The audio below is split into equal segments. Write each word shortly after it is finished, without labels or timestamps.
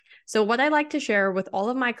So what I like to share with all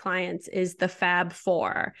of my clients is the FAB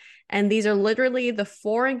 4. And these are literally the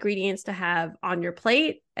 4 ingredients to have on your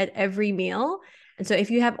plate at every meal. And so if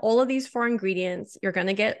you have all of these 4 ingredients, you're going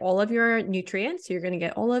to get all of your nutrients. You're going to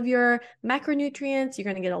get all of your macronutrients. You're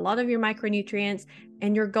going to get a lot of your micronutrients,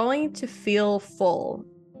 and you're going to feel full.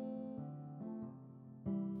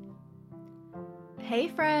 Hey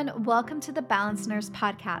friend, welcome to the Balanced Nurse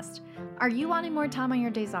podcast. Are you wanting more time on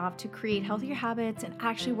your days off to create healthier habits and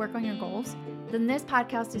actually work on your goals? Then this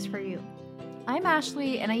podcast is for you. I'm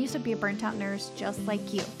Ashley, and I used to be a burnt out nurse just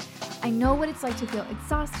like you. I know what it's like to feel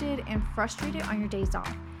exhausted and frustrated on your days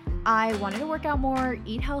off. I wanted to work out more,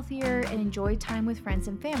 eat healthier, and enjoy time with friends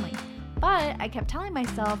and family. But I kept telling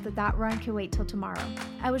myself that run could wait till tomorrow.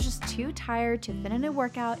 I was just too tired to fit in a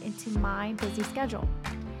workout into my busy schedule.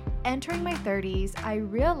 Entering my 30s, I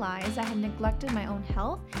realized I had neglected my own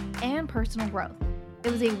health and personal growth.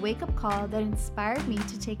 It was a wake-up call that inspired me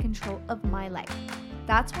to take control of my life.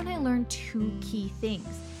 That's when I learned 2 key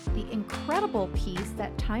things: the incredible peace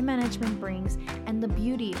that time management brings and the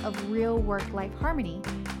beauty of real work-life harmony.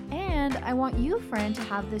 And I want you, friend, to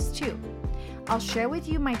have this too. I'll share with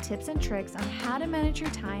you my tips and tricks on how to manage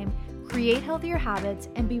your time, create healthier habits,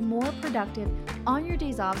 and be more productive on your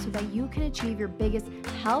days off so that you can achieve your biggest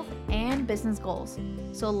health and business goals.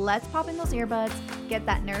 So let's pop in those earbuds, get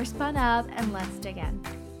that nurse spun up, and let's dig in.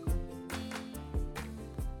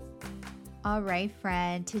 All right,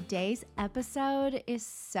 friend, today's episode is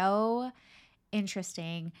so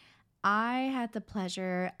interesting. I had the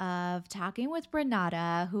pleasure of talking with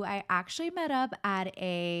Renata, who I actually met up at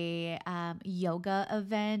a yoga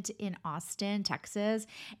event in Austin, Texas,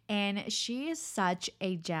 and she is such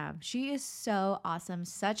a gem. She is so awesome,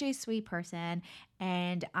 such a sweet person,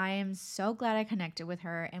 and I am so glad I connected with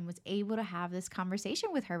her and was able to have this conversation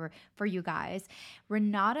with her for you guys.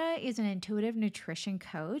 Renata is an intuitive nutrition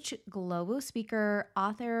coach, global speaker,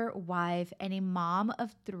 author, wife, and a mom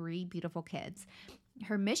of 3 beautiful kids.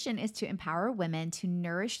 Her mission is to empower women to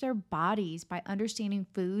nourish their bodies by understanding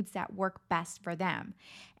foods that work best for them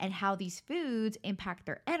and how these foods impact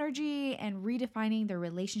their energy and redefining their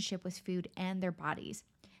relationship with food and their bodies.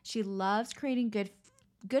 She loves creating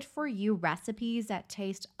good for you recipes that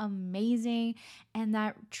taste amazing and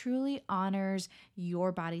that truly honors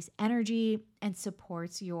your body's energy and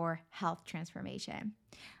supports your health transformation.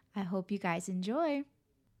 I hope you guys enjoy.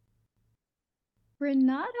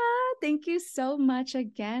 Renata, thank you so much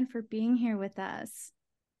again for being here with us.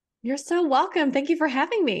 You're so welcome. Thank you for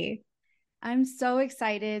having me. I'm so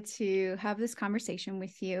excited to have this conversation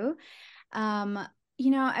with you.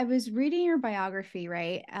 I was reading your biography,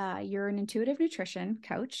 right? You're an intuitive nutrition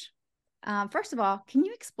coach. First of all, can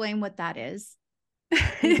you explain what that is?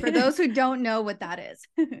 And for those who don't know what that is.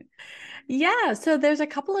 Yeah, so there's a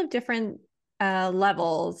couple of different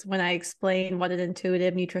levels when I explain what an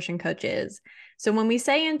intuitive nutrition coach is. So when we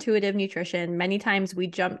say intuitive nutrition, many times we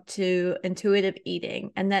jump to intuitive eating,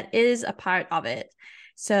 and that is a part of it.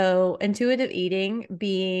 So intuitive eating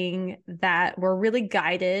being that we're really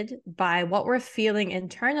guided by what we're feeling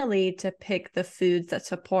internally to pick the foods that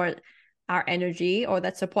support our energy or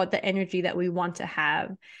that support the energy that we want to have.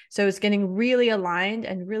 So it's getting really aligned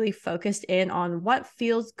and really focused in on what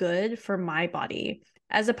feels good for my body,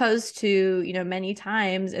 as opposed to, many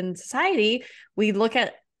times in society, we look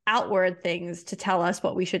at outward things to tell us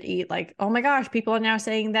what we should eat. Like, oh my gosh, people are now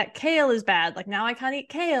saying that kale is bad. Like now I can't eat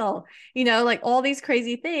kale, like all these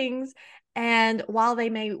crazy things. And while they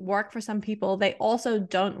may work for some people, they also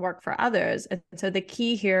don't work for others. And so the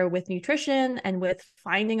key here with nutrition and with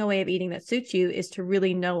finding a way of eating that suits you is to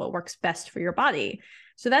really know what works best for your body.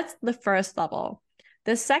 So that's the first level.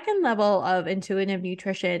 The second level of intuitive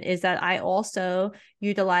nutrition is that I also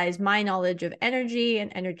utilize my knowledge of energy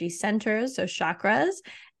and energy centers, so chakras,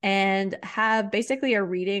 and have basically a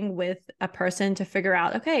reading with a person to figure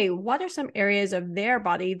out, okay, what are some areas of their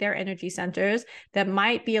body, their energy centers that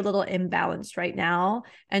might be a little imbalanced right now,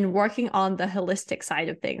 and working on the holistic side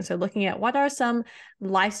of things. So looking at what are some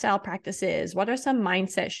lifestyle practices, what are some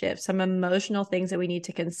mindset shifts, some emotional things that we need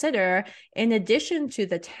to consider in addition to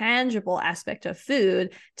the tangible aspect of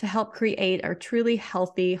food to help create a truly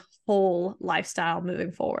healthy, whole lifestyle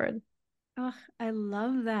moving forward. Oh, I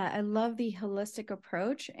love that. I love the holistic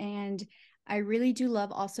approach. And I really do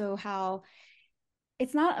love also how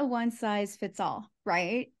it's not a one size fits all,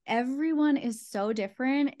 right? Everyone is so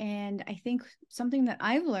different. And I think something that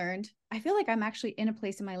I've learned, I feel like I'm actually in a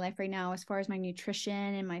place in my life right now, as far as my nutrition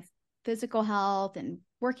and my physical health and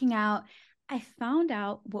working out, I found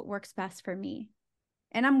out what works best for me.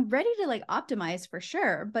 And I'm ready to optimize for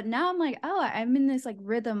sure. But now I'm like, oh, I'm in this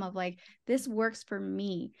rhythm of this works for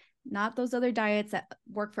me. not those other diets that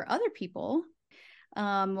work for other people,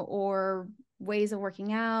 or ways of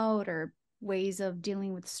working out or ways of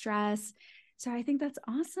dealing with stress. So I think that's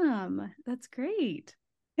awesome. That's great.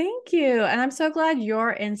 Thank you. And I'm so glad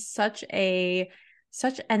you're in such an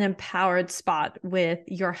empowered spot with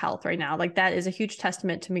your health right now. Like that is a huge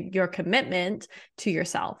testament to your commitment to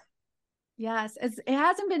yourself. Yes, it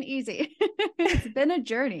hasn't been easy. It's been a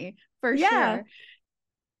journey for Yeah. sure.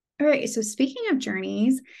 All right. So speaking of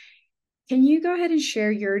journeys, can you go ahead and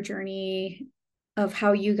share your journey of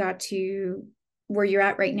how you got to where you're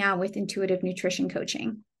at right now with intuitive nutrition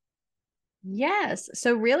coaching? Yes.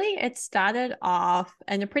 So really it started off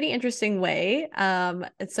in a pretty interesting way.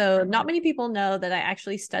 So not many people know that I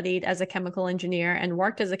actually studied as a chemical engineer and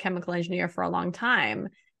worked as a chemical engineer for a long time.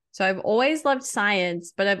 So I've always loved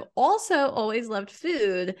science, but I've also always loved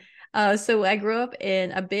food. So I grew up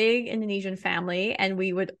in a big Indonesian family, and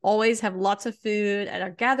we would always have lots of food at our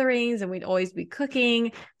gatherings, and we'd always be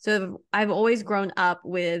cooking. So I've always grown up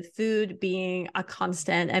with food being a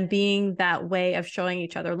constant and being that way of showing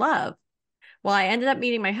each other love. Well, I ended up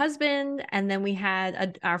meeting my husband, and then we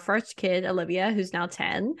had our first kid, Olivia, who's now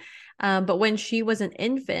 10. But when she was an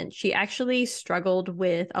infant, she actually struggled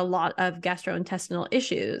with a lot of gastrointestinal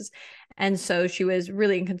issues. And so she was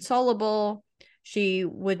really inconsolable. She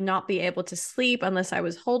would not be able to sleep unless I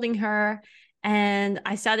was holding her. And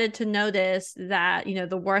I started to notice that,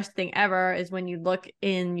 the worst thing ever is when you look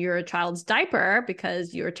in your child's diaper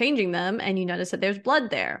because you're changing them and you notice that there's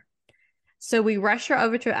blood there. So we rushed her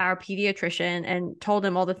over to our pediatrician and told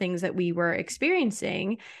him all the things that we were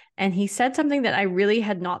experiencing. And he said something that I really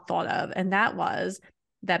had not thought of. And that was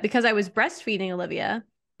that because I was breastfeeding Olivia,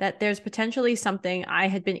 that there's potentially something I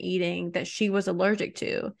had been eating that she was allergic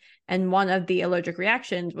to. And one of the allergic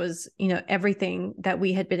reactions was, everything that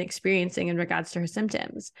we had been experiencing in regards to her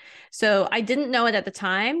symptoms. So I didn't know it at the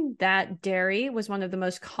time that dairy was one of the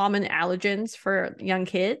most common allergens for young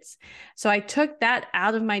kids. So I took that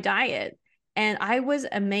out of my diet. And I was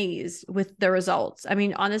amazed with the results. I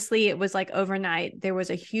mean, honestly, it was like overnight. There was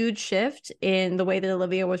a huge shift in the way that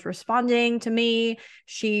Olivia was responding to me.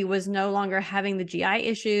 She was no longer having the GI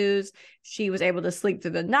issues. She was able to sleep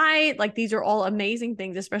through the night. Like, these are all amazing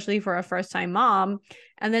things, especially for a first-time mom.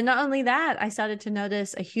 And then not only that, I started to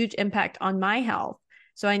notice a huge impact on my health.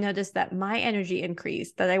 So I noticed that my energy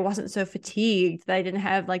increased, that I wasn't so fatigued, that I didn't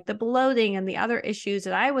have like the bloating and the other issues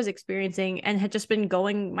that I was experiencing and had just been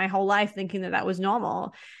going my whole life thinking that that was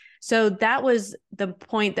normal. So that was the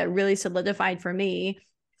point that really solidified for me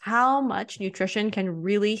how much nutrition can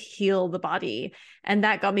really heal the body. And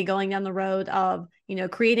that got me going down the road of,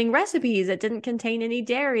 creating recipes that didn't contain any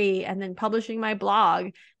dairy and then publishing my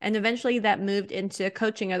blog. And eventually that moved into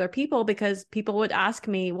coaching other people because people would ask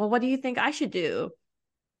me, well, what do you think I should do?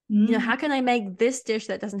 How can I make this dish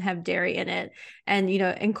that doesn't have dairy in it and,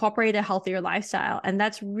 incorporate a healthier lifestyle? And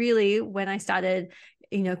that's really when I started,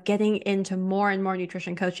 getting into more and more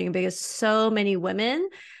nutrition coaching because so many women,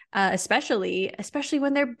 especially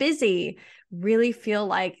when they're busy, really feel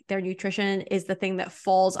like their nutrition is the thing that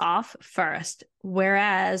falls off first.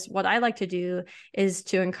 Whereas what I like to do is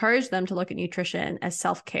to encourage them to look at nutrition as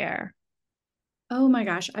self-care. Oh my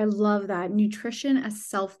gosh, I love that. Nutrition as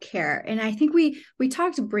self-care. And I think we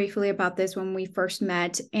talked briefly about this when we first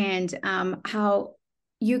met, and how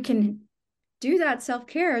you can do that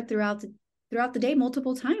self-care throughout the day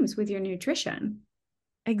multiple times with your nutrition.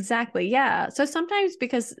 Exactly. Yeah. So sometimes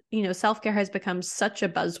because, self-care has become such a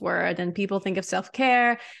buzzword and people think of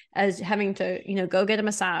self-care as having to, go get a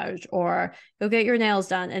massage or go get your nails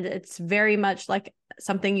done. And it's very much like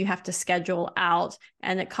something you have to schedule out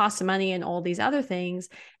and it costs money and all these other things.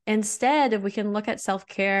 Instead, if we can look at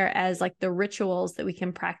self-care as like the rituals that we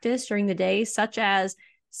can practice during the day, such as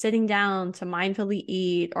sitting down to mindfully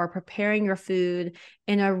eat or preparing your food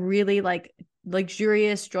in a really like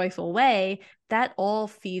luxurious, joyful way, that all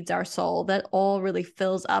feeds our soul. That all really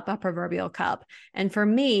fills up a proverbial cup. And for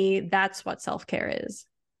me, that's what self-care is.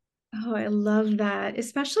 Oh, I love that.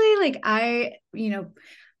 Especially like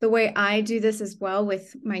the way I do this as well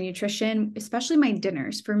with my nutrition, especially my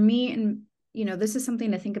dinners. For me, and this is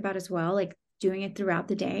something to think about as well, like doing it throughout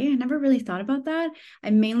the day. I never really thought about that.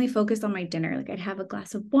 I mainly focused on my dinner. Like I'd have a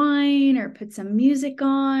glass of wine or put some music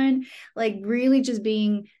on, like really just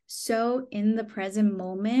being so in the present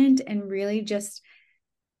moment and really just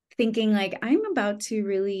thinking like I'm about to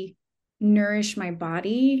really nourish my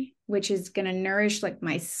body, which is going to nourish like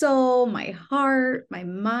my soul, my heart, my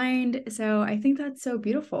mind. So I think that's so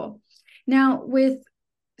beautiful. Now, with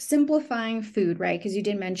simplifying food, right? Because you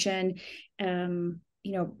did mention,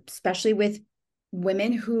 especially with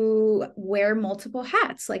women who wear multiple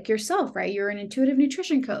hats, like yourself, right? You're an intuitive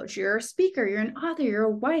nutrition coach, you're a speaker, you're an author, you're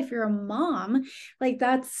a wife, you're a mom. Like,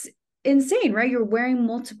 that's insane, right? You're wearing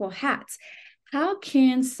multiple hats. How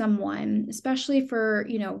can someone, especially for,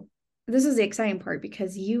 this is the exciting part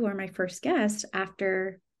because you are my first guest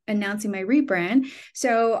after announcing my rebrand.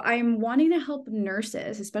 So I'm wanting to help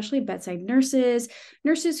nurses, especially bedside nurses,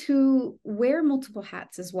 nurses who wear multiple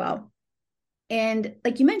hats as well. And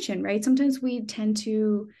like you mentioned, right? Sometimes we tend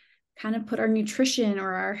to kind of put our nutrition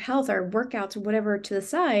or our health, our workouts, or whatever to the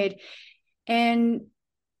side. And,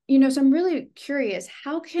 so I'm really curious,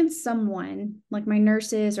 how can someone like my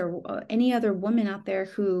nurses or any other woman out there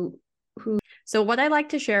So what I like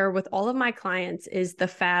to share with all of my clients is the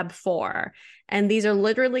FAB 4. And these are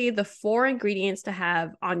literally the 4 ingredients to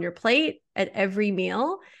have on your plate at every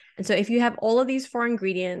meal. And so if you have all of these 4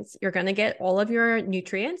 ingredients, you're going to get all of your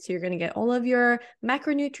nutrients. You're going to get all of your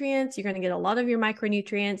macronutrients. You're going to get a lot of your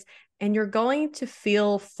micronutrients, and you're going to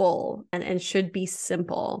feel full and should be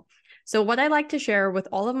simple. So what I like to share with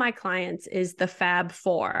all of my clients is the FAB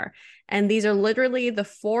 4. And these are literally the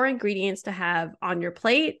 4 ingredients to have on your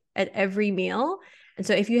plate at every meal. And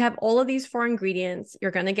so if you have all of these 4 ingredients,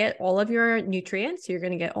 you're going to get all of your nutrients. You're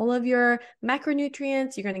going to get all of your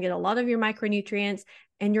macronutrients. You're going to get a lot of your micronutrients,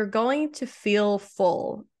 and you're going to feel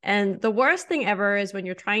full. And the worst thing ever is when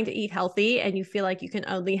you're trying to eat healthy and you feel like you can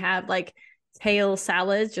only have like kale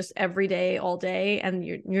salads just every day, all day, and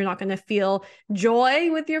you're not going to feel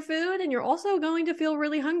joy with your food, and you're also going to feel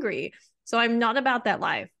really hungry. So I'm not about that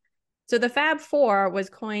life. So the FAB 4 was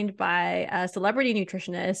coined by a celebrity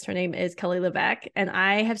nutritionist. Her name is Kelly LeVeque, and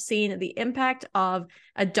I have seen the impact of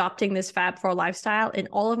adopting this FAB 4 lifestyle in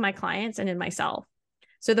all of my clients and in myself.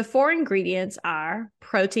 So the 4 ingredients are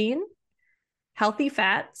protein, healthy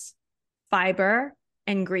fats, fiber,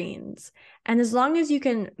 and greens. And as long as you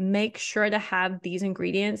can make sure to have these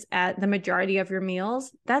ingredients at the majority of your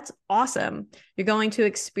meals, that's awesome. You're going to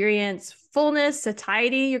experience fullness,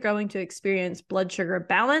 satiety. You're going to experience blood sugar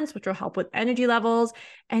balance, which will help with energy levels.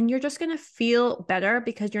 And you're just going to feel better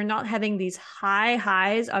because you're not having these high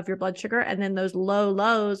highs of your blood sugar and then those low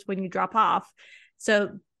lows when you drop off.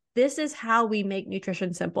 So this is how we make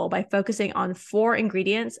nutrition simple, by focusing on 4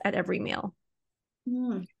 ingredients at every meal.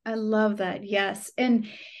 I love that. Yes. And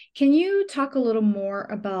can you talk a little more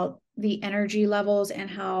about the energy levels and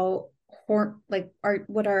how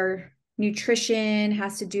what our nutrition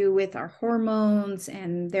has to do with our hormones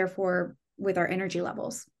and therefore with our energy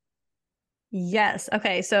levels? Yes.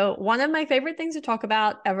 Okay. So one of my favorite things to talk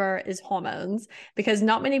about ever is hormones, because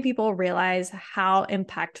not many people realize how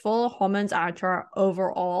impactful hormones are to our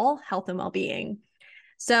overall health and well-being.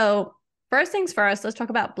 So first things first, let's talk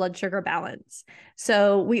about blood sugar balance.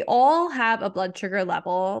 So we all have a blood sugar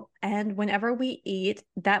level, and whenever we eat,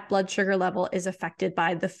 that blood sugar level is affected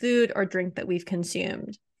by the food or drink that we've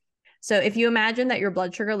consumed. So if you imagine that your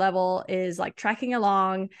blood sugar level is like tracking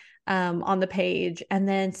along on the page, and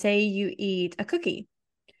then say you eat a cookie.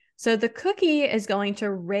 So the cookie is going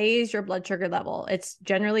to raise your blood sugar level. It's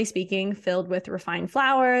generally speaking filled with refined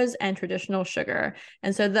flours and traditional sugar.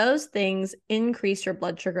 And so those things increase your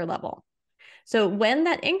blood sugar level. So when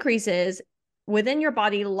that increases within your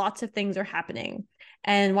body, lots of things are happening.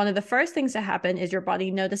 And one of the first things to happen is your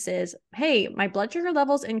body notices, hey, my blood sugar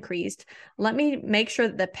level's increased. Let me make sure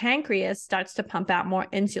that the pancreas starts to pump out more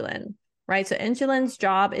insulin, right? So insulin's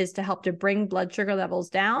job is to help to bring blood sugar levels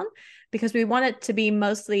down, because we want it to be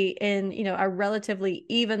mostly in, a relatively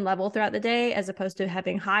even level throughout the day, as opposed to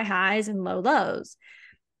having high highs and low lows.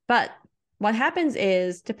 But what happens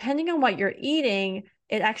is, depending on what you're eating,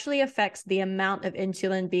 it actually affects the amount of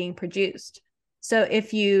insulin being produced. So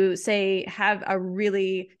if you say have a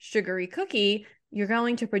really sugary cookie, you're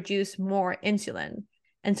going to produce more insulin.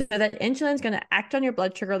 And so that insulin is going to act on your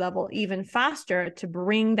blood sugar level even faster to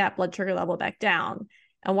bring that blood sugar level back down.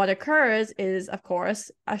 And what occurs is, of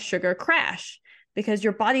course, a sugar crash, because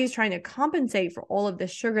your body is trying to compensate for all of the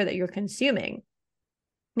sugar that you're consuming.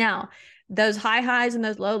 Now, those high highs and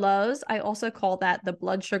those low lows, I also call that the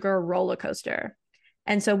blood sugar roller coaster.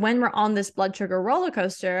 And so when we're on this blood sugar roller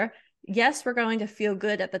coaster, yes, we're going to feel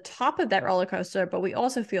good at the top of that roller coaster, but we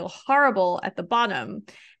also feel horrible at the bottom.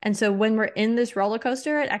 And so when we're in this roller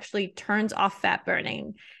coaster, it actually turns off fat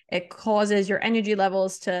burning. It causes your energy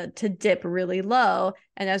levels to dip really low.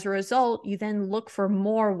 And as a result, you then look for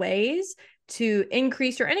more ways to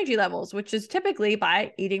increase your energy levels, which is typically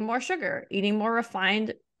by eating more sugar, eating more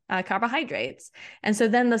refined carbohydrates. And so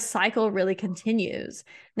then the cycle really continues.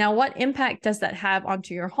 Now, what impact does that have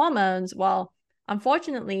onto your hormones? Well,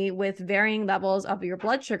 Unfortunately, with varying levels of your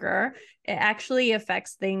blood sugar, it actually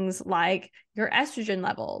affects things like your estrogen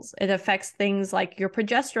levels. It affects things like your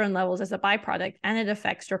progesterone levels as a byproduct, and it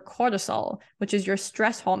affects your cortisol, which is your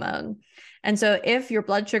stress hormone. And so if your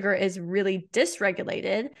blood sugar is really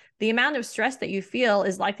dysregulated, the amount of stress that you feel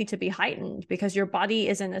is likely to be heightened because your body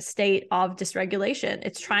is in a state of dysregulation.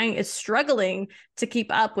 It's struggling to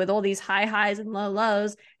keep up with all these high highs and low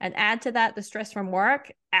lows, and add to that the stress from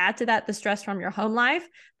work, add to that the stress from your home life.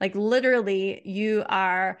 Like literally you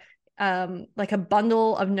are like a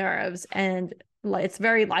bundle of nerves, and it's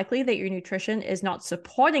very likely that your nutrition is not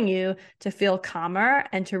supporting you to feel calmer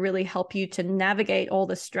and to really help you to navigate all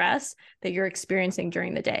the stress that you're experiencing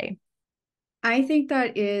during the day. I think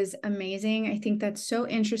that is amazing. I think that's so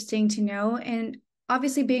interesting to know. And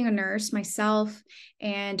obviously, being a nurse myself,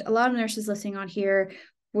 and a lot of nurses listening on here,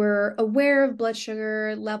 we're aware of blood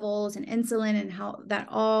sugar levels and insulin and how that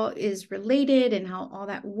all is related and how all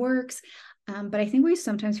that works. But I think we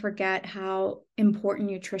sometimes forget how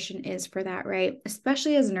important nutrition is for that, right?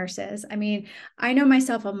 Especially as nurses. I mean, I know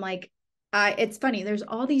myself, I'm like, it's funny. There's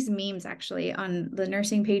all these memes actually on the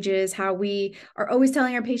nursing pages, how we are always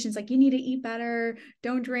telling our patients, like, you need to eat better,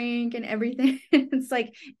 don't drink, and everything. It's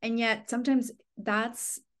like, and yet sometimes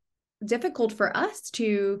that's difficult for us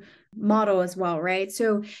to model as well, right?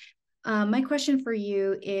 So, my question for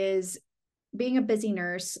you is, being a busy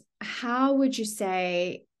nurse, how would you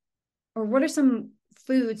say, or what are some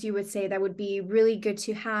foods you would say that would be really good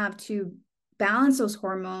to have to balance those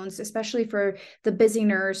hormones, especially for the busy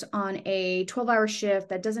nurse on a 12-hour shift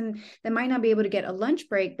that might not be able to get a lunch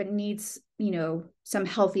break, but needs, some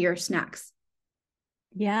healthier snacks?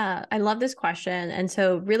 Yeah, I love this question. And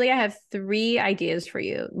so really I have 3 ideas for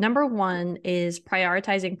you. Number 1 is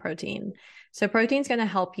prioritizing protein. So protein is going to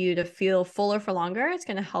help you to feel fuller for longer. It's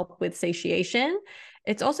going to help with satiation.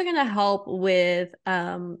 It's also going to help with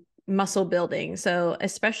muscle building. So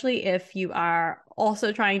especially if you are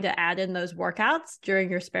also trying to add in those workouts during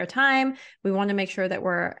your spare time, we want to make sure that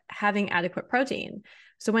we're having adequate protein.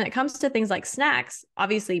 So when it comes to things like snacks,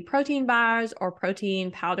 obviously protein bars or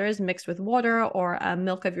protein powders mixed with water or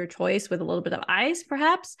milk of your choice with a little bit of ice,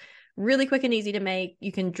 perhaps, really quick and easy to make.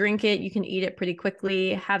 You can drink it, you can eat it pretty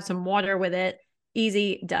quickly, have some water with it,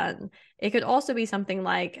 easy, done. It could also be something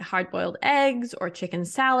like hard-boiled eggs or chicken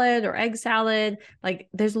salad or egg salad. Like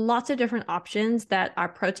there's lots of different options that are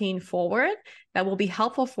protein forward that will be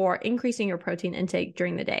helpful for increasing your protein intake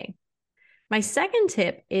during the day. My second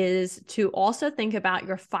tip is to also think about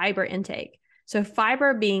your fiber intake. So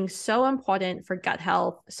fiber being so important for gut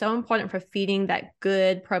health, so important for feeding that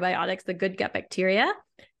good probiotics, the good gut bacteria,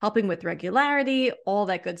 helping with regularity, all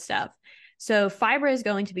that good stuff. So fiber is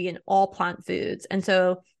going to be in all plant foods. And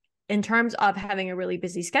so in terms of having a really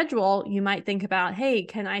busy schedule, you might think about, hey,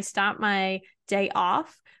 can I start my day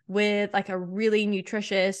off with like a really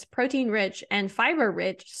nutritious, protein-rich and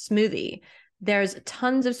fiber-rich smoothie? There's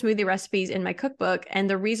tons of smoothie recipes in my cookbook. And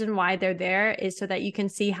the reason why they're there is so that you can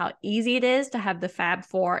see how easy it is to have the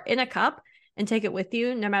FAB4 in a cup and take it with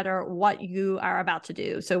you no matter what you are about to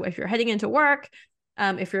do. So if you're heading into work,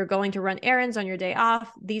 if you're going to run errands on your day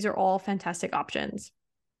off, these are all fantastic options.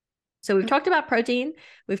 So we've talked about protein,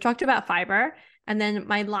 we've talked about fiber. And then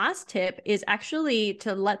my last tip is actually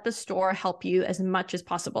to let the store help you as much as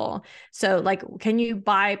possible. So like, can you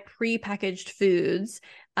buy pre-packaged foods?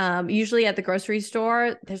 Usually at the grocery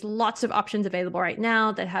store, there's lots of options available right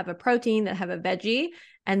now that have a protein, that have a veggie,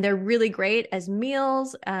 and they're really great as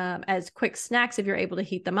meals, as quick snacks if you're able to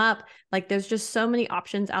heat them up. Like there's just so many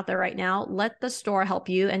options out there right now. Let the store help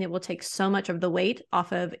you, and it will take so much of the weight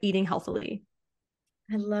off of eating healthily.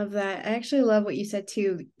 I love that. I actually love what you said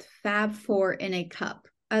too. FAB4 in a cup.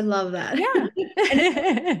 I love that. Yeah.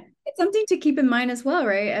 And it's something to keep in mind as well,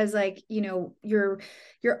 right? As like, you're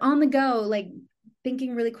on the go, like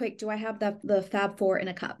thinking really quick, do I have the FAB4 in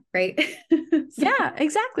a cup, right? Yeah,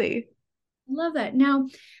 exactly. I love that. Now,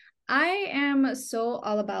 I am so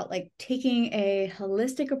all about like taking a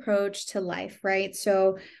holistic approach to life, right?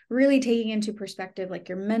 So really taking into perspective like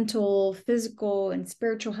your mental, physical, and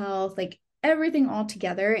spiritual health, like everything all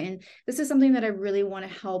together. And this is something that I really want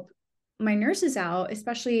to help my nurses out,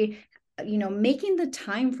 especially, making the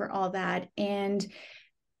time for all that and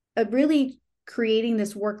really creating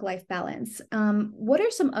this work-life balance. What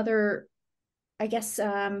are some other, I guess,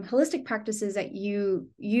 holistic practices that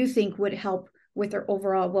you think would help with their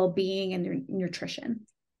overall well-being and their nutrition?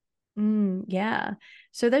 Yeah.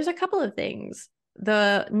 So there's a couple of things.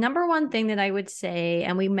 The number one thing that I would say,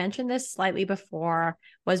 and we mentioned this slightly before,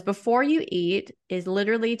 was before you eat is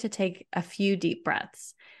literally to take a few deep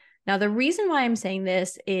breaths. Now, the reason why I'm saying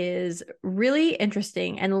this is really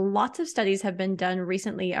interesting, and lots of studies have been done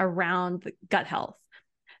recently around gut health.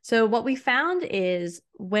 So what we found is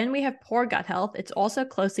when we have poor gut health, it's also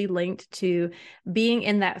closely linked to being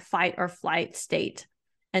in that fight or flight state.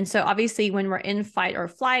 And so obviously when we're in fight or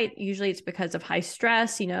flight, usually it's because of high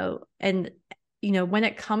stress, and when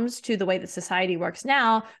it comes to the way that society works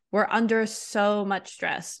now, we're under so much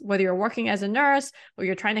stress. Whether you're working as a nurse or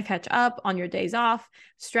you're trying to catch up on your days off,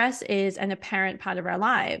 stress is an apparent part of our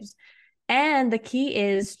lives. And the key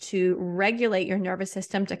is to regulate your nervous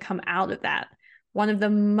system to come out of that. One of the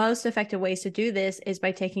most effective ways to do this is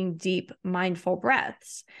by taking deep, mindful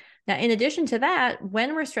breaths. Now, in addition to that,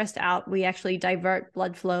 when we're stressed out, we actually divert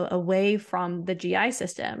blood flow away from the GI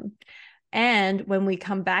system. And when we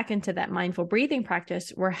come back into that mindful breathing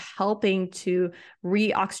practice, we're helping to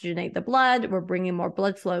reoxygenate the blood. We're bringing more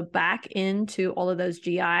blood flow back into all of those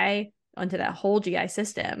GI, onto that whole GI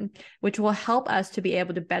system, which will help us to be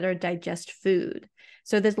able to better digest food.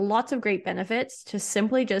 So there's lots of great benefits to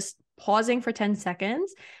simply just pausing for 10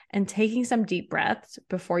 seconds and taking some deep breaths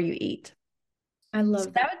before you eat. I love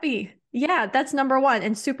that. That would be, that's number one,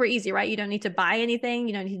 and super easy, right? You don't need to buy anything.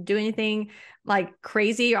 You don't need to do anything like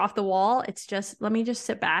crazy or off the wall. It's just, let me just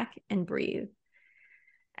sit back and breathe.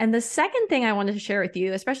 And the second thing I wanted to share with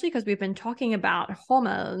you, especially because we've been talking about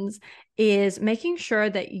hormones, is making sure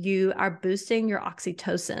that you are boosting your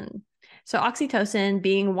oxytocin. So oxytocin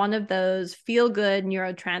being one of those feel-good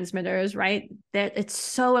neurotransmitters, right? That it's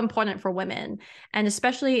so important for women. And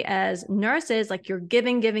especially as nurses, like you're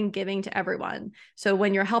giving to everyone. So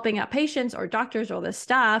when you're helping out patients or doctors or the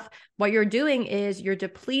staff, what you're doing is you're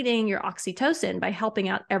depleting your oxytocin by helping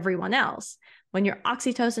out everyone else. When your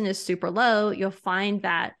oxytocin is super low, you'll find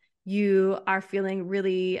that you are feeling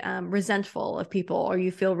really resentful of people, or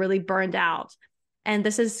you feel really burned out. And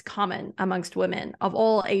this is common amongst women of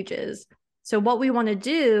all ages. So what we want to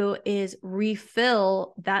do is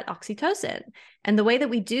refill that oxytocin. And the way that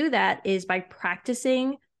we do that is by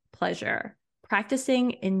practicing pleasure,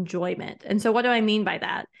 practicing enjoyment. And so what do I mean by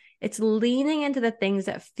that? It's leaning into the things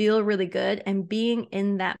that feel really good and being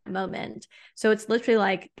in that moment. So it's literally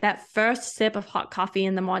like that first sip of hot coffee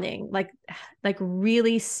in the morning, like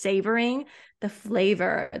really savoring the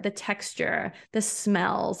flavor, the texture, the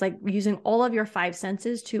smells, like using all of your five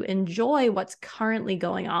senses to enjoy what's currently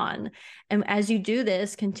going on. And as you do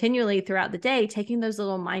this continually throughout the day, taking those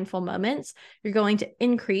little mindful moments, you're going to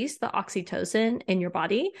increase the oxytocin in your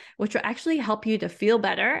body, which will actually help you to feel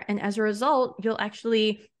better. And as a result, you'll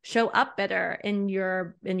actually show up better in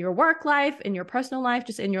your work life, in your personal life,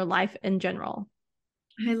 just in your life in general.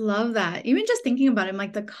 I love that. Even just thinking about it,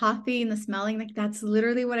 like the coffee and the smelling, like that's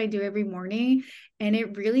literally what I do every morning. And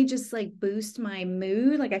it really just like boosts my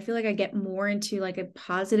mood. Like I feel like I get more into like a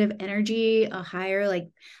positive energy, a higher like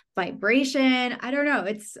vibration. I don't know.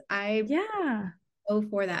 I go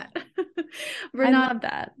for that. Renata, I love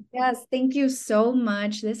that. Yes. Thank you so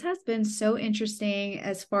much. This has been so interesting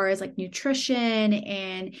as far as like nutrition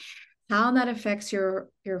and how that affects your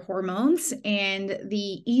hormones and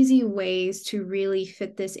the easy ways to really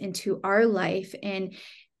fit this into our life and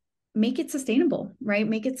make it sustainable, right?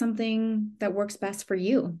 Make it something that works best for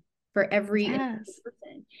you, for every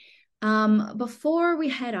person. Before we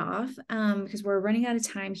head off, because we're running out of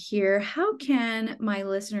time here, how can my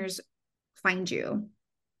listeners find you?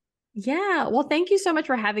 Yeah. Well, thank you so much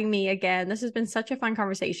for having me again. This has been such a fun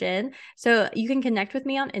conversation. So you can connect with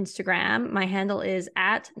me on Instagram. My handle is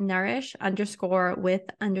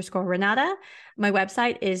 @nourish_with_Renata. My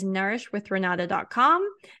website is nourishwithrenata.com,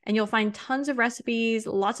 and you'll find tons of recipes,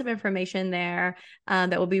 lots of information there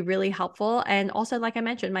that will be really helpful. And also, like I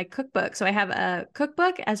mentioned, my cookbook. So I have a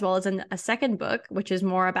cookbook as well as a second book, which is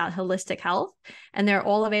more about holistic health. And they're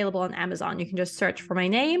all available on Amazon. You can just search for my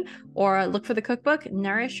name or look for the cookbook,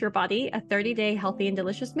 Nourish Your Body, a 30-day healthy and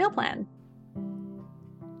delicious meal plan.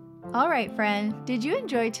 All right, friend. Did you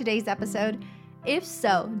enjoy today's episode? If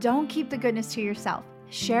so, don't keep the goodness to yourself.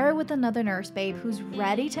 Share it with another nurse babe who's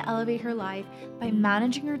ready to elevate her life by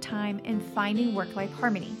managing her time and finding work-life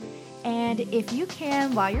harmony. And if you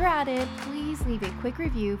can, while you're at it, please leave a quick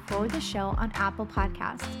review for the show on Apple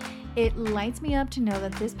Podcasts. It lights me up to know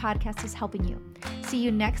that this podcast is helping you. See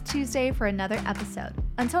you next Tuesday for another episode.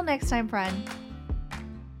 Until next time, friend.